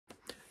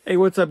Hey,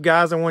 what's up,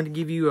 guys? I wanted to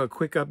give you a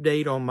quick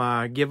update on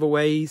my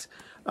giveaways.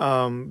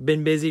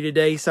 Been busy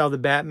today. Saw the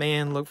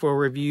Batman. Look for a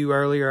review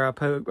earlier.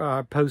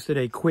 I posted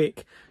a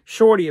quick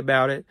shorty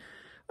about it.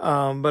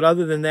 But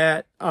other than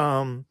that,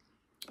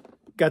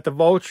 got the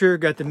Vulture,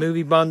 got the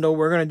movie bundle.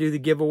 We're going to do the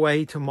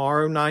giveaway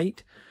tomorrow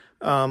night.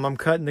 I'm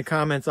cutting the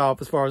comments off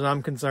as far as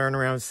I'm concerned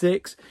around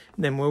 6.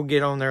 And then we'll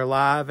get on there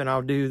live and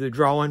I'll do the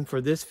drawing for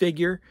this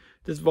figure,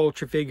 this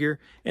Vulture figure,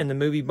 and the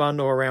movie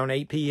bundle around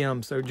 8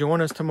 p.m. So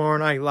join us tomorrow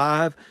night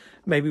live.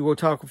 Maybe we'll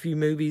talk a few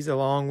movies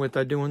along with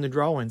doing the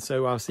drawing.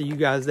 So I'll see you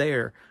guys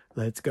there.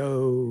 Let's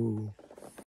go.